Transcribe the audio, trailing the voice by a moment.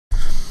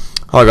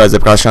Hi guys,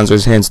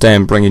 Barbarians here, and today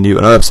I'm bringing you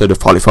another episode of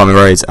Partly Farming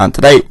Raids, and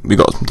today we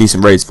got some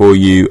decent raids for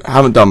you. I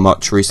haven't done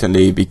much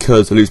recently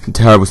because the loot's been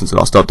terrible since the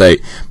last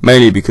update,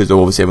 mainly because of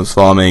obviously everyone's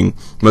farming,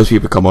 most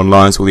people come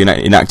online, so all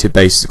the inactive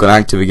bases have gone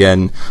active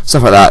again,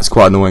 stuff like that. It's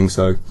quite annoying,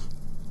 so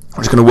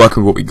I'm just going to work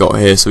with what we got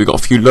here. So we got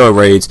a few lower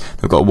raids,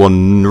 I've got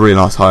one really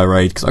nice high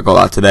raid because I got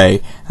that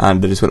today,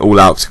 and I just went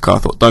all out because I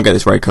thought don't get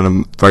this raid kind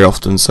of very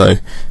often, so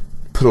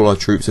put all our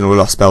troops and all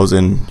our spells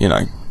in, you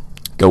know,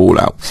 go all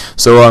out.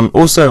 So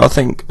also I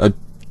think a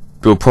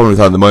real problem with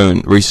her at the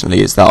moment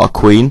recently is that our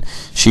queen,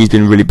 she's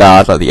been really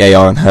bad. Like the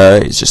AI on her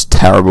is just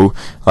terrible.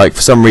 Like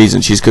for some reason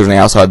she's going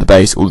outside the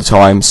base all the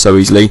time so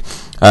easily.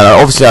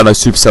 Obviously I know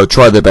Supercell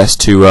tried their best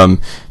to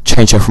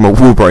change her from a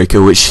wall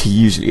breaker, which she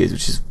usually is,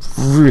 which is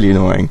really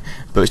annoying,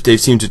 but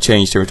they've seemed to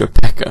change her into a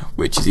pecker,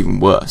 which is even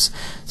worse.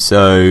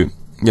 So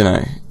you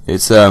know,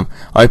 it's I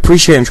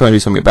appreciate them trying to do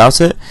something about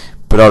it,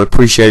 but I'd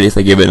appreciate it if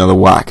they give it another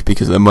whack,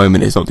 because at the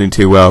moment it's not doing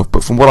too well.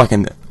 But from what I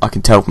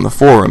can tell from the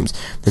forums,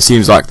 there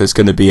seems like there's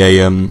going to be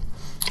a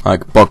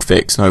like bug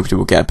fix, and hopefully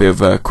we'll get a bit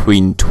of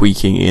queen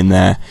tweaking in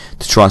there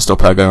to try and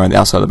stop her going around the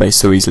outside of the base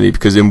so easily,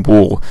 because in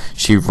war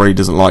she really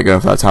doesn't like going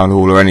for that town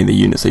hall or any of the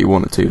units that you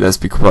want her to. Let's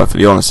be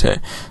perfectly honest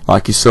here.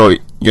 Like you're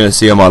going to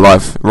see on my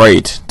live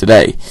raid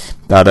today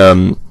that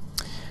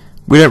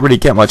we don't really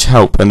get much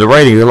help, and the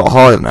raiding is a lot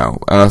harder now,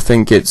 and I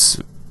think it's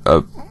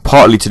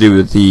partly to do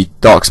with the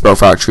Dark Spell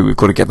Factory. We've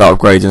got to get that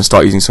upgraded and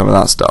start using some of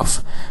that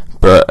stuff,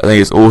 but I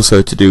think it's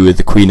also to do with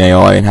the Queen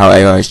AI and how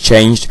AI has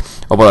changed.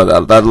 Oh, well,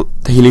 that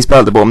healing spell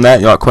at the bottom there,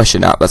 you might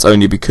question that. That's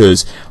only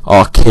because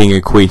our King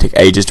and Queen take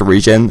ages to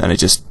regen, and it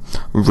just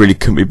really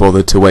couldn't be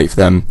bothered to wait for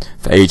them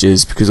for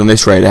ages, because on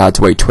this raid I had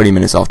to wait 20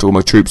 minutes after all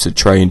my troops had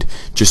trained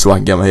just so I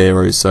can get my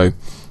heroes. So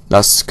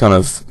that's kind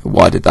of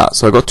why I did that.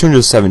 So I got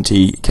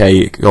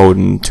 270k gold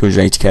and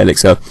 280k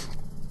elixir.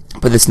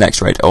 But this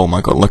next raid, oh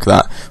my god, look at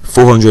that,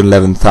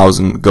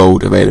 411,000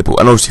 gold available,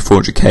 and obviously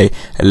 400k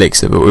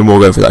elixir, but we're more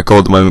going for that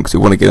gold at the moment because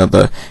we want to get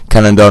another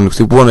cannon done, because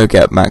we want to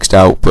get maxed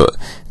out, but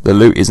the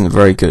loot isn't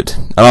very good,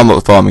 and I'm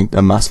not farming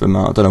a massive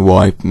amount. I don't know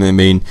why. I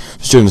mean,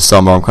 just during the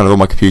summer I'm kind of on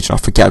my computer and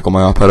I forget I've got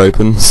my iPad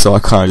open, so I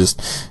kind of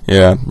just,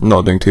 yeah,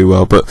 not doing too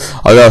well. But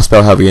I got a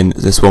spell heavy in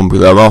this one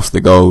because I'm after the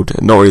gold,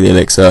 not really the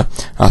elixir.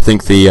 I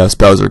think the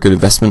spells are a good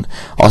investment.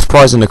 I was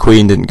surprised when the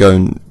queen didn't go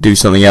and do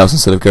something else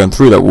instead of going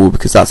through that wall,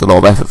 because that's a lot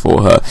of effort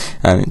for her,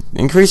 and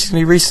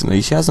increasingly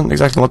recently she hasn't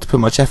exactly wanted to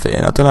put much effort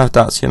in. I don't know if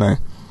that's, you know,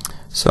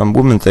 some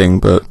woman thing,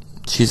 but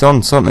she's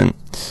on something.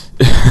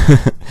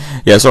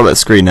 Yeah, sorry about the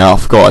screen now, I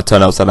forgot I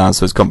turned it upside down,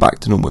 so it's gone back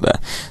to normal there.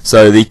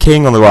 So the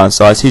king on the right hand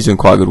side, he's doing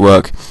quite good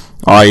work.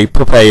 I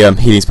put a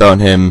healing spell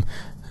on him,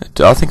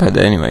 I think I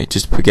did anyway,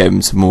 just to get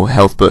him some more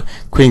health, but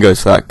queen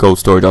goes for that gold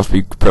storage after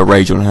we put a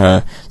rage on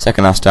her.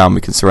 Second last down we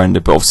can surrender,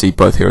 but obviously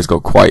both heroes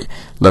got quite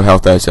low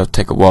health there, so it'll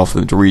take a while for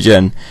them to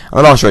regen. And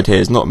the last raid here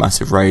is not a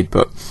massive raid,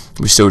 but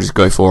we still just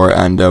go for it,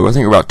 and I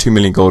think we're about 2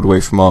 million gold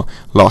away from our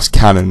last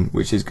cannon,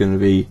 which is going to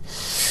be,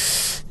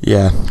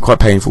 yeah, quite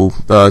painful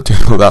doing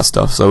all that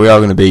stuff. So we are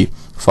going to be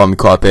farming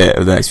quite a bit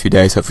over the next few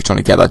days, hopefully trying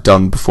to get that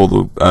done before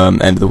the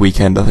end of the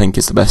weekend. I think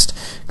it's the best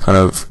kind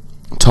of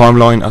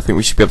timeline. I think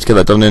we should be able to get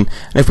that done in,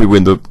 and if we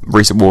win the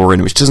recent war we're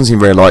in, which doesn't seem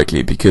very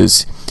likely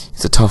because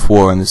it's a tough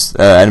war and this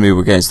enemy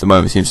we're against at the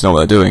moment seems to know what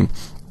they're doing,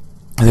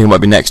 I think it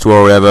might be next war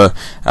or whatever.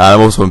 I'm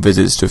also on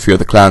visits to a few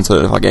other clans, so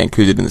if I get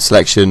included in the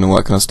selection and all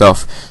that kind of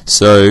stuff,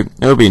 so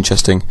it'll be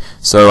interesting.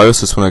 So I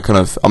also just want to kind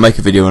of, I'll make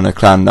a video on a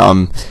clan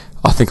that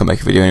I think I'll make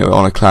a video anyway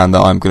on a clan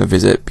that I'm going to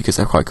visit because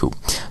they're quite cool.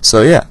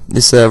 So yeah,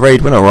 this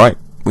raid went alright.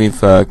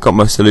 We've got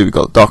most of the loot. We've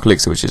got Dark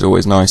Elixir, which is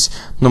always nice.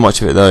 Not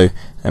much of it though.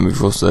 And we've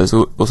there's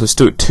also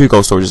still 2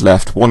 gold storages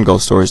left. 1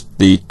 gold storage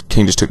the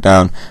king just took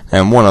down,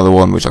 and 1 other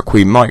one which our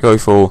queen might go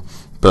for,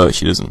 but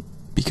she doesn't,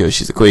 because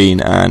she's the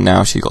queen, and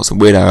now she's got some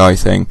weird AI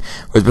thing.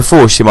 Whereas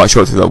before she might have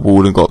shot through that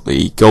wall and got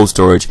the gold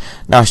storage.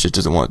 Now she just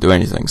doesn't want to do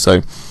anything.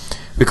 So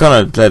we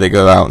kind of let it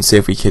go out and see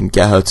if we can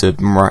get her to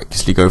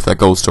miraculously go for that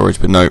gold storage,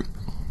 but no.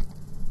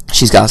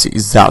 She's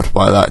absolutely zapped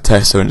by that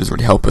test, so it doesn't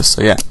really help us.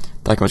 So yeah,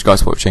 thank you much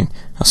guys for watching.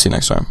 I'll see you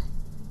next time.